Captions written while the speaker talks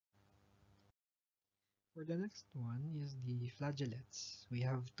For the next one is the flagellates. We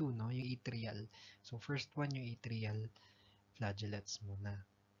have two, no? Yung atrial. So, first one yung atrial flagellates muna.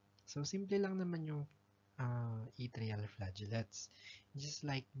 So, simple lang naman yung atrial flagellates. Just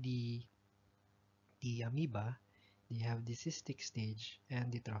like the amoeba, they have the cystic stage and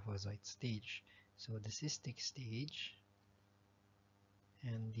the trophozoite stage. So, the cystic stage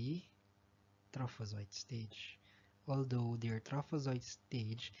and the trophozoite stage. Although their trophozoite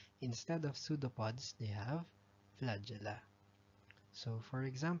stage, instead of pseudopods, they have flagella. So, for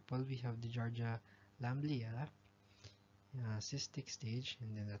example, we have the Georgia lamblia, cystic stage,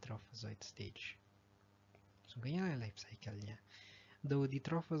 and then the trophozoite stage. So, ganyan ang life cycle niya. Though the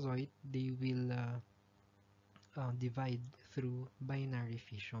trophozoite, they will divide through binary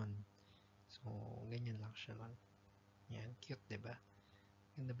fission. So, ganyan lang siya lang. Yan, cute, diba?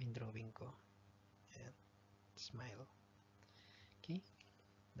 Ganda ba yung drawing ko? Yan, smile. Okay,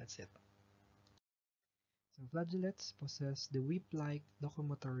 that's it. So, flagellates possess the whip-like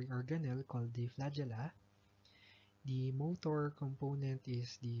locomotory organelle called the flagella. The motor component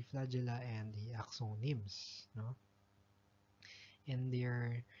is the flagella and the axonims, no? And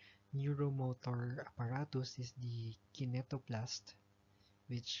their neuromotor apparatus is the kinetoplast,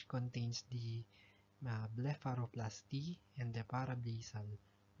 which contains the blepharoplasty and the parabasal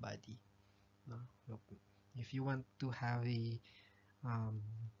body. No? So, if you want to have a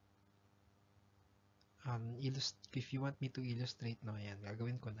if you want me to illustrate, no, ayan,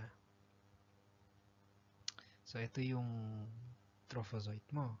 gagawin ko na. So, ito yung trophozoite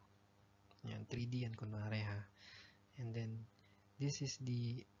mo. Yan, 3D yan kunwari ha. And then, this is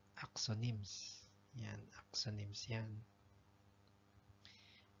the axonims. Yan, axonims yan.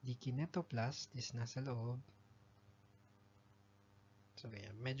 The kinetoplast is nasa loob. So,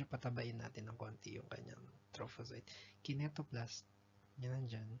 kaya medyo patabain natin ng konti yung kanyang trophozoite. Kinetoplast, yan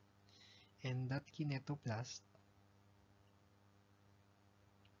nandyan. And that kinetoplast,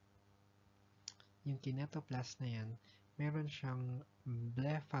 yung kinetoplast na yan, meron siyang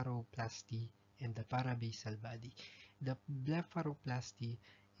blepharoplasty and the parabasal body. The blepharoplasty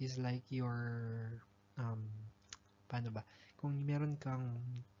is like your, paano ba? Kung meron kang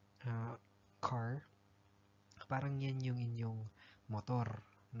car, parang yan yung inyong motor,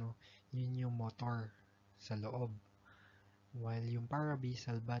 no? Yun yung motor sa loob. While yung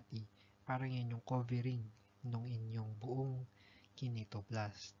parabasal body, parang yan yung covering ng inyong buong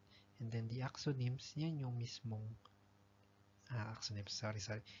kinetoplast. And then the axonims, yan yung mismong axonims, sorry.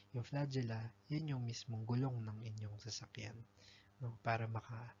 Yung flagella, yan yung mismong gulong ng inyong sasakyan, no? Para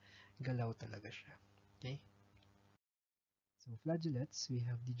makagalaw talaga siya. Okay? So, flagellates, we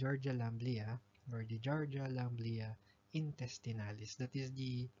have the Georgia lamblia, or the Georgia lamblia intestinalis. That is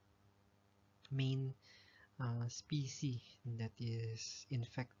the main species that is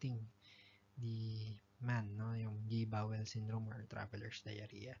infecting the man, no? Yung gay bowel syndrome or traveler's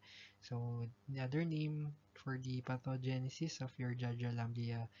diarrhea. So, the other name for the pathogenesis of your Georgia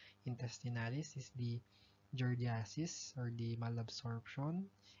lamblia intestinalis is the giardiasis or the malabsorption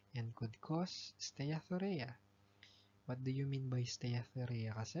and could cause steatorrhea. What do you mean by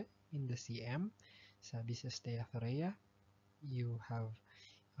steatorrhea kasi? In the CM, sabi sa steatorrhea, you have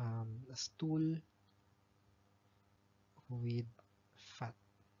a stool with fat,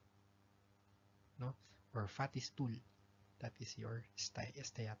 no? Or fatty stool. That is your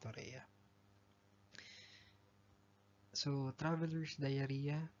steatorrhea. So, traveler's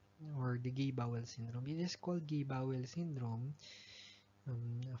diarrhea or the gay bowel syndrome. It is called gay bowel syndrome.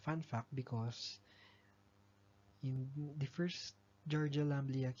 A fun fact because in the first Georgia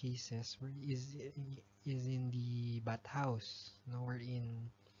lamblia cases is in the bathhouse, no,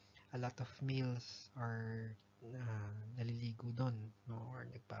 wherein a lot of males are naliligo doon, no, or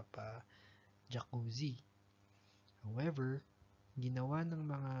nagpapa-jacuzzi. However, ginawa ng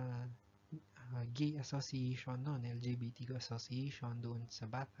mga gay association noon, LGBTQ association doon sa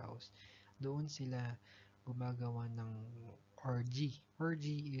bathhouse, doon sila gumagawa ng orgy.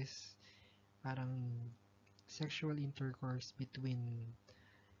 Orgy is parang sexual intercourse between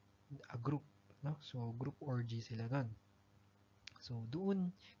a group, no? So, group orgy sila doon. So,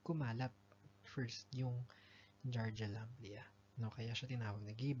 doon kumalat first yung Georgia lamblia, no? Kaya siya tinawag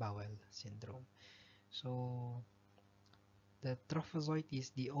na gay bowel syndrome. So, the trophozoite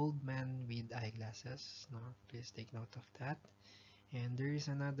is the old man with eyeglasses, no? Please take note of that. And there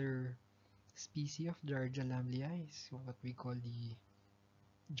is another species of Georgia lamblia, is what we call the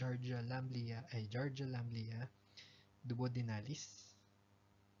Georgia lamblia duodenalis.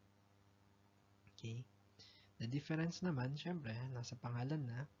 Okay. The difference naman, syempre, nasa pangalan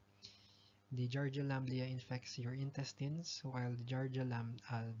na. The Georgia lamblia infects your intestines, while the Georgia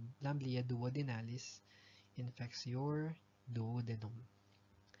lamblia duodenalis infects your duodenum.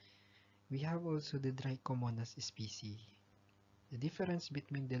 We have also the Trichomonas species. The difference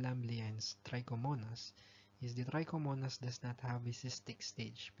between the Lamblia and Trichomonas is the Trichomonas does not have a cystic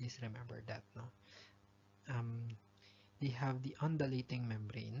stage. Please remember that, no? They have the undulating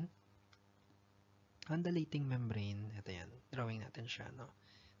membrane. Undulating membrane, ito yan, drawing natin siya, no?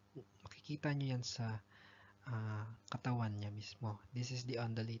 Makikita nyo yan sa katawan niya mismo. This is the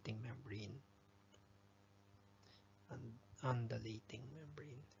undulating membrane. Undulating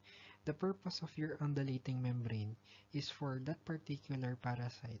membrane. The purpose of your undulating membrane is for that particular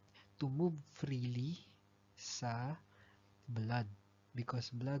parasite to move freely sa blood, because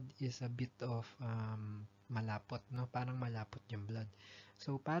blood is a bit of malapot, no? Parang malapot yung blood.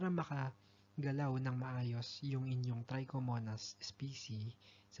 So, para makagalaw ng maayos yung inyong Trichomonas species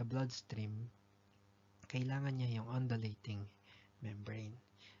sa bloodstream, kailangan niya yung undulating membrane.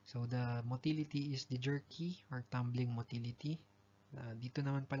 So, the motility is the jerky or tumbling motility. Dito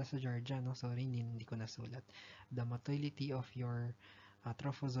naman pala sa Georgia, no? Sorry, hindi ko nasulat. The motility of your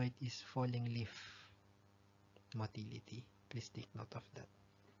trophozoite is falling leaf motility. Please take note of that.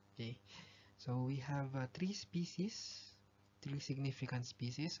 Okay. So, we have three significant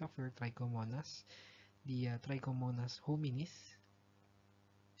species of your Trichomonas. The Trichomonas hominis,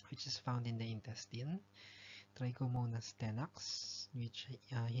 which is found in the intestine. Trichomonas tenax, which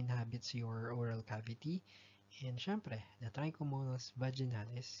inhabits your oral cavity. And syempre, the Trichomonas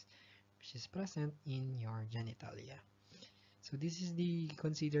vaginalis, which is present in your genitalia. So this is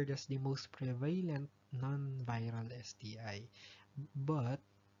considered as the most prevalent non-viral STI. But,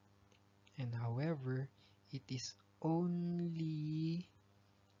 and however, it is only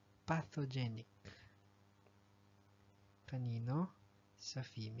pathogenic. Kanino? Sa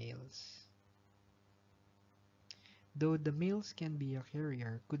females. Though the males could be a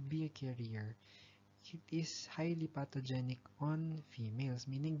carrier, it is highly pathogenic on females,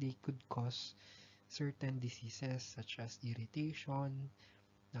 meaning they could cause certain diseases such as irritation,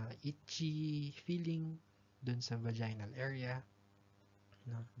 itchy feeling dun sa vaginal area,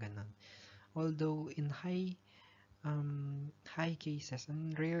 no, ganon. Although in high cases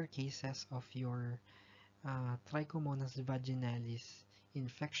and rare cases of your Trichomonas vaginalis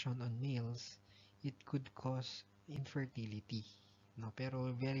infection on males, it could cause infertility, no,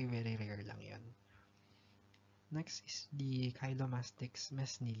 pero very very rare lang yan. Next is the Chylomastix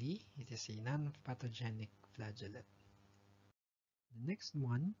mesnili. It is a non-pathogenic flagellate. The next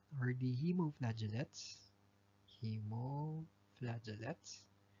one are the hemoflagellates.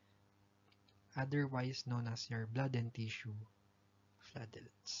 Otherwise known as your blood and tissue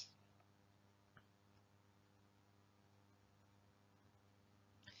flagellates.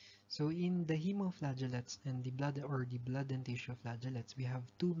 So in the hemoflagellates and the blood and tissue flagellates, we have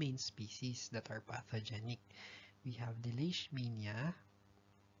two main species that are pathogenic. We have the Leishmania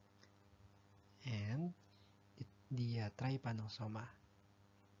and the Trypanosoma.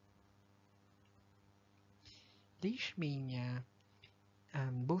 Leishmania,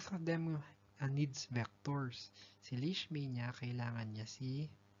 both of them needs vectors. Si Leishmania, kailangan niya si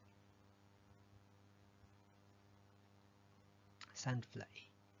sandfly.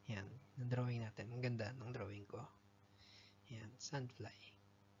 Yan, ang drawing natin. Ang ganda ng drawing ko. Yan, sandfly.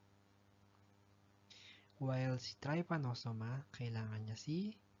 While si Trypanosoma, kailangan niya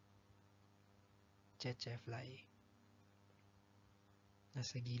si tsetsefly.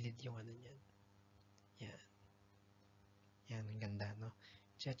 Nasa gilid yung ano niyan. Yan. Yan, ang ganda, no?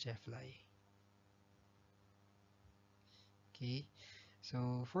 Tsetsefly. Okay?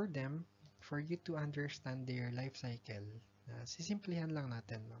 So, for them, for you to understand their life cycle, sisimplihan lang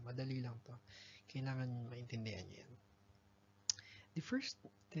natin, no? Madali lang to. Kailangan maintindihan nyo yan. The first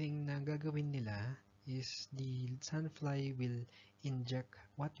thing na gagawin nila is the sandfly will inject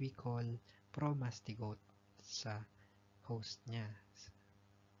what we call promastigote sa host niya,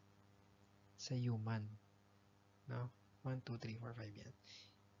 sa human. No? 1, 2, 3, 4, 5 yan.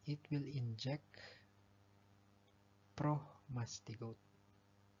 It will inject promastigote.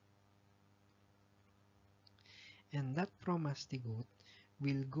 And that promastigote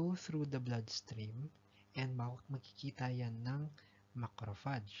will go through the bloodstream and makikita yan ng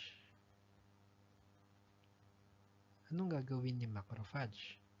macrophage. Anong gagawin ni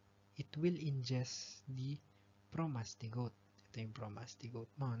macrophage? It will ingest the promastigote. Ito yung promastigote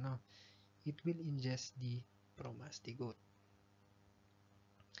mo, no? It will ingest the promastigote.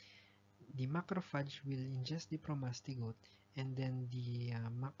 The macrophage will ingest the promastigote, and then the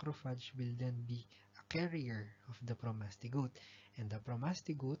macrophage will then be a carrier of the promastigote, and the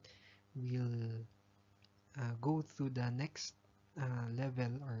promastigote will go to the next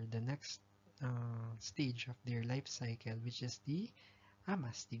level or the next stage of their life cycle, which is the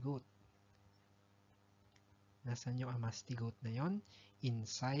amastigote. Nasaan yung amastigote na yon?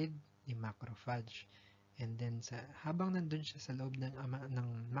 Inside the macrophage. And then, habang nandun siya sa loob ng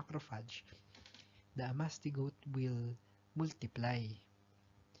macrophage, the amastigote will multiply.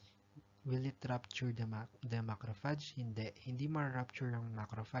 Will it rupture the macrophage? Hindi. Hindi ma-rupture ang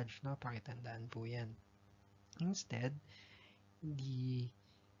macrophage, no? Pakitandaan po yan. Instead, the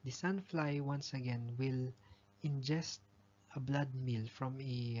sandfly once again will ingest a blood meal from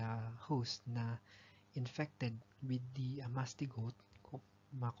a host na infected with the mastigote.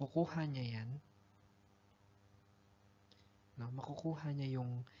 Makukuha niya yan, no? Makukuha niya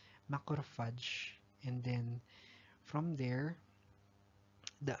yung macrophage, and then from there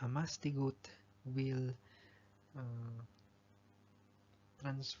the mastigote will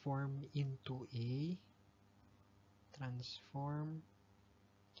transform into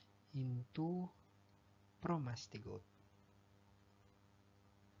promastigote.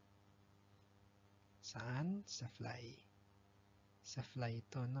 Saan? Sa fly. Sa fly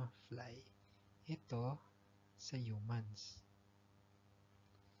ito, no? Fly. Ito, sa humans.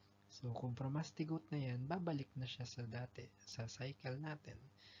 So, kung promastigote na yan, babalik na siya sa dati, sa cycle natin.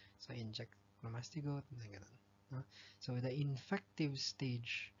 So, inject promastigote, na ganun. No? So, the infective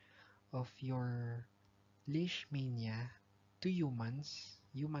stage of your leishmania to humans,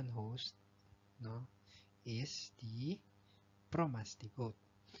 human host, no, is the promastigote.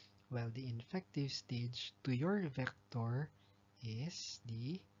 While the infective stage to your vector is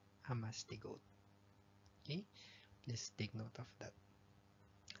the amastigote. Okay? Please take note of that.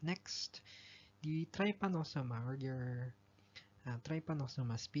 Next, the trypanosoma or your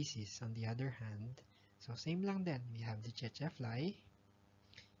trypanosoma species on the other hand. So same lang din. We have the cheche fly.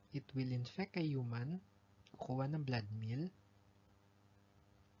 It will infect a human. Kukuha ng blood meal.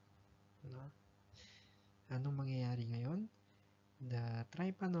 No? Anong mangyayari ngayon? The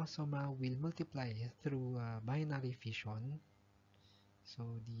trypanosoma will multiply through binary fission.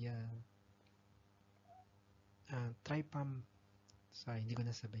 So the hindi ko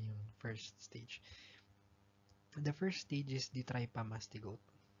nasabay yung first stage. The first stage is the trypamastigote.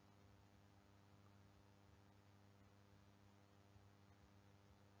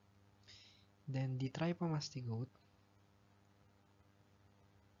 Then the trypamastigote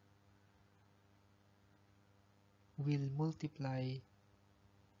will multiply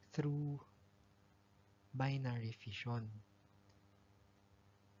through binary fission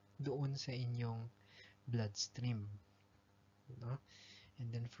doon sa inyong bloodstream. No? And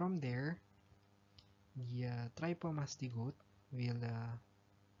then from there, the trypamastigote will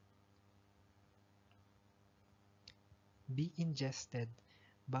be ingested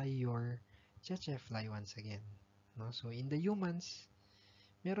by your cheche fly once again. No? So in the humans,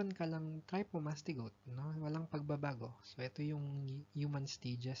 meron ka lang trypamastigote, no? Walang pagbabago. So ito yung human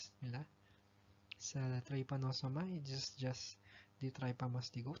stages nila. Sa trypanosoma, it's just the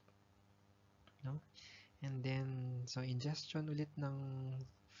trypamastigote, no? And then, so ingestion ulit ng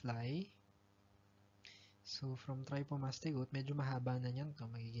fly. So from trypamastigote, medyo mahaba na yan to.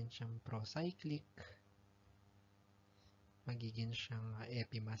 Magiging siyang procyclic. Magiging siyang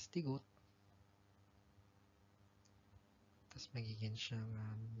epimastigote. Tapos magiging siyang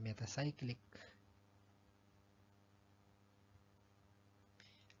metacyclic.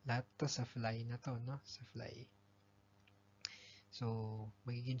 Lahat to sa fly na to, no? Sa fly. So,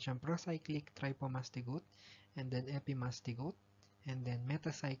 magiging siyang procyclic trypamastigote, and then epimastigote, and then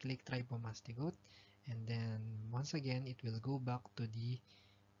metacyclic trypamastigote, and then once again, it will go back to the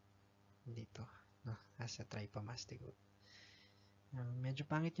dito, no? As a trypamastigote. Medyo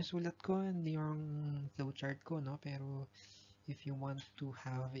pangit yung sulat ko, hindi yung flowchart ko, no? Pero, if you want to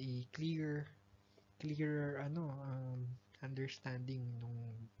have a clear understanding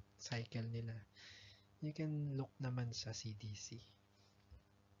nung cycle nila, you can look naman sa CDC.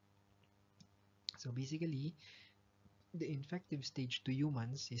 So basically, the infective stage to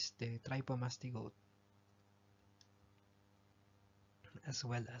humans is the trypamastigote as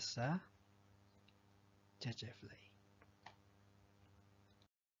well as cheche fly.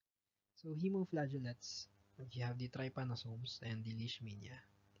 So hemoflagellates, you have the trypanosomes and the leishmania.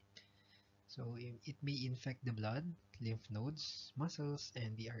 So it may infect the blood, lymph nodes, muscles,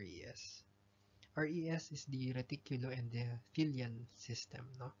 and the RES. RES is the reticuloendothelial system,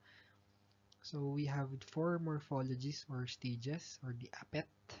 no? So we have 4 morphologies or stages, or the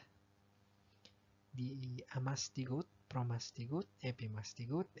apet, the amastigote, promastigote,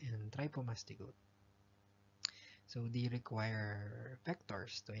 epimastigote, and trypamastigote. So they require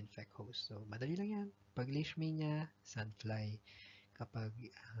vectors to infect hosts. So madali lang yan. Pag leishmania, sandfly. Kapag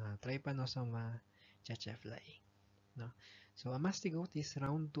trypanosoma, Cheche fly. No? So a mastigote is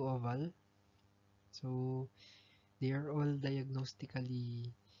round to oval. So they are all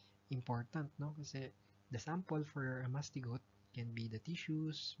diagnostically important, no? Kasi the sample for a mastigote can be the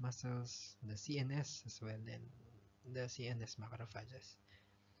tissues, muscles, the CNS as well, and the CNS macrophages.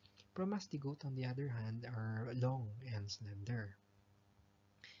 Promastigote, on the other hand, are long and slender,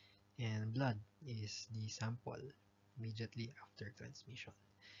 and blood is the sample immediately after transmission.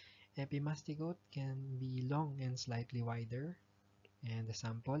 Epimastigote can be long and slightly wider, and the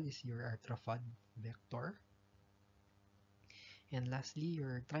sample is your arthropod vector. And lastly,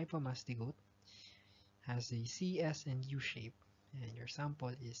 your trypomastigote has a CS and U shape, and your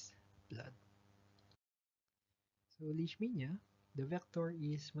sample is blood. So Leishmania, the vector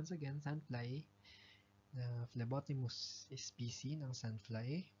is once again sandfly, the phlebotomus species ng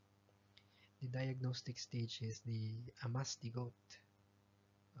sandfly. The diagnostic stage is the amastigote.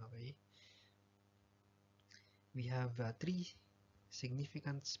 Okay, we have three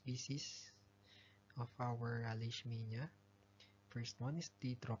significant species of our Leishmania. First one is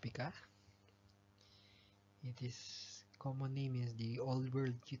the tropica. It is common name is the old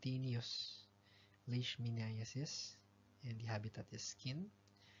world cutaneous leishmaniasis, and the habitat is skin,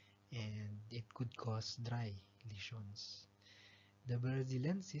 and it could cause dry lesions. The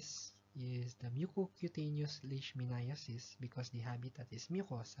Braziliensis is the mucocutaneous leishmaniasis because the habitat is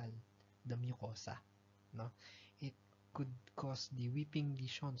mucosal, the mucosa. No, it could cause the weeping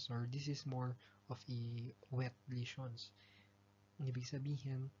lesions, or this is more of a wet lesions. Ibig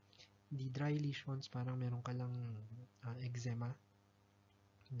sabihin, the dry lesions parang meron ka lang eczema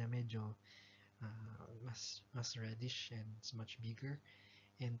na medyo mas reddish and it's much bigger.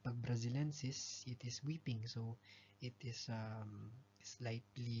 And pag Braziliensis, it is weeping. So, it is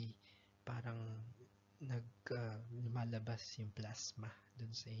slightly parang lumalabas yung plasma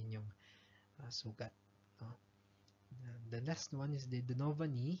dun sa inyong sugat. No? The last one is the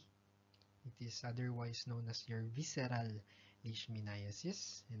Donovani. It is otherwise known as your visceral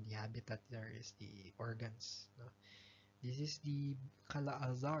leishmaniasis, and the habitat there is the organs. No? This is the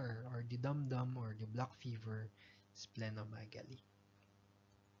Kala-Azar, or the dum-dum, or the black fever splenomegaly.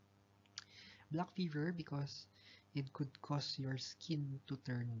 Black fever because it could cause your skin to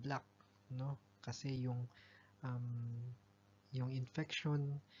turn black, no? Kasi yung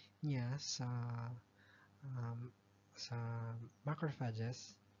infection niya um, sa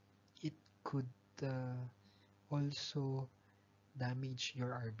macrophages, it could also damage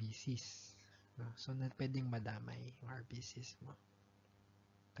your RBCs. No? So, pwedeng madamay yung RBCs mo.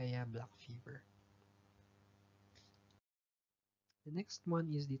 Kaya black fever. The next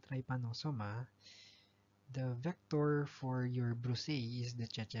one is the trypanosoma. The vector for your brucei is the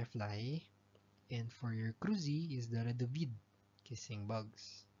cheche fly, and for your cruzi is the redovid kissing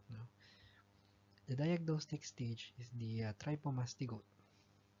bugs. No? The diagnostic stage is the trypomastigote.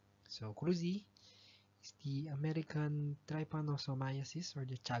 So cruzi is the American trypanosomiasis, or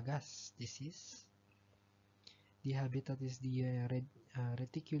the Chagas disease. The habitat is the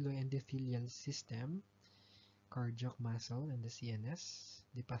reticuloendothelial system, cardiac muscle, and the CNS.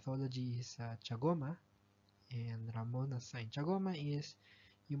 The pathology is chagoma and Ramona sign. Chagoma is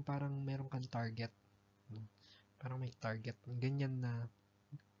yung parang meron kang target. No? Parang may target. Ganyan na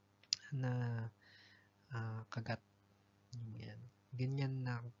kagat. Yan. Ganyan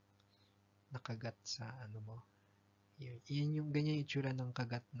na nakagat sa ano mo. Yan yung ganyan yung itsura ng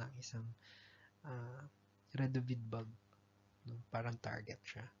kagat ng isang redovid bug. No? Parang target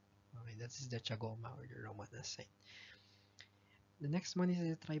siya. Okay, that is the chagoma, or the Ramona sign. The next one is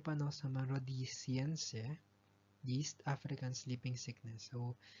the trypanosoma rhodesiense, the East African sleeping sickness.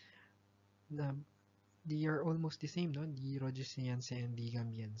 So, they are almost the same, no? The rhodesiense and the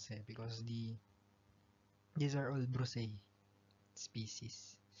gambiense, because these are all brucei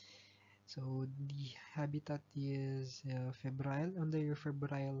species. So, the habitat is febrile, under your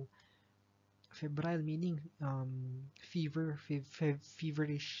febrile meaning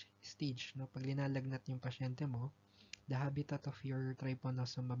feverish stage, no? Pag linalagnat yung pasyente mo, the habitat of your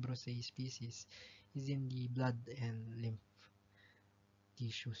trypanosoma brucei species is in the blood and lymph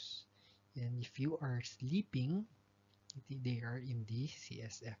tissues. And if you are sleeping, they are in the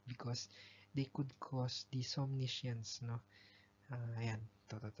CSF because they could cause the somniscience, no? Ayan,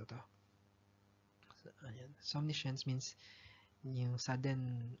 to. So, ayan. Somniscience means yung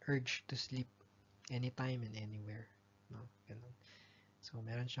sudden urge to sleep anytime and anywhere, no? Ganun. So,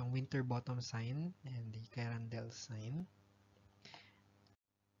 meron siyang Winterbottom sign and the Carandel sign.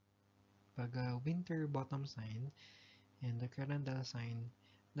 Pag Winterbottom sign and the Carandel sign,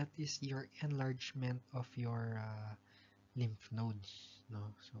 that is your enlargement of your lymph nodes,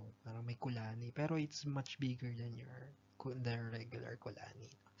 no? So, parang may kulani, pero it's much bigger than the regular kulani.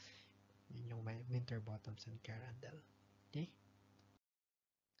 Yun yung may winter bottoms and carandel. Okay?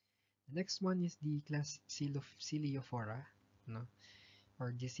 The next one is the class Ciliophora, no?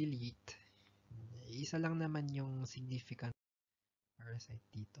 Or the ciliate. Isa lang naman yung significant parasite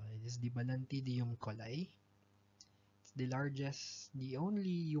dito. It is the Balantidium coli. It's the largest, the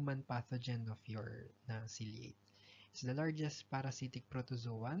only human pathogen of your ciliate. It's the largest parasitic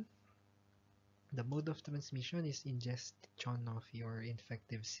protozoan. The mode of transmission is ingestion of your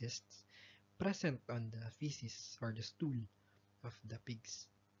infective cysts present on the feces or the stool of the pigs.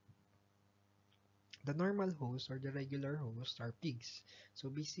 The normal host or the regular host are pigs. So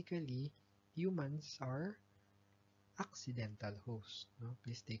basically, humans are accidental hosts. No?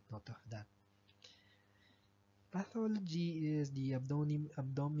 Please take note of that. Pathology is the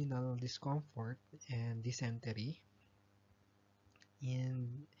abdominal discomfort and dysentery.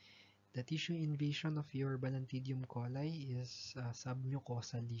 And the tissue invasion of your Balantidium coli is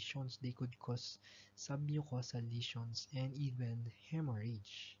submucosal lesions. They could cause submucosal lesions and even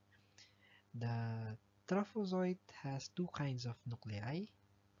hemorrhage. The trophozoite has two kinds of nuclei.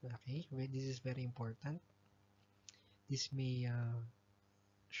 Okay, this is very important. This may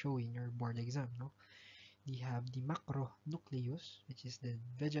show in your board exam. No, we have the macronucleus, which is the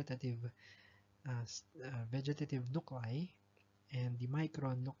vegetative nuclei, and the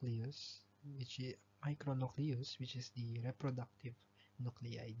micronucleus, which is the reproductive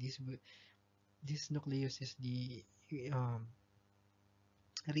nuclei. This nucleus is the um,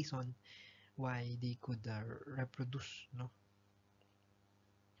 reason why they could reproduce, no,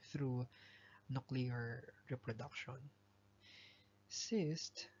 through nuclear reproduction.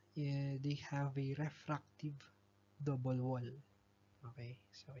 Cysts, they have a refractive double wall. Okay,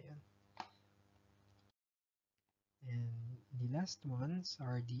 so yeah. And the last ones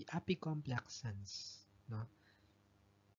are the apicomplexans. No?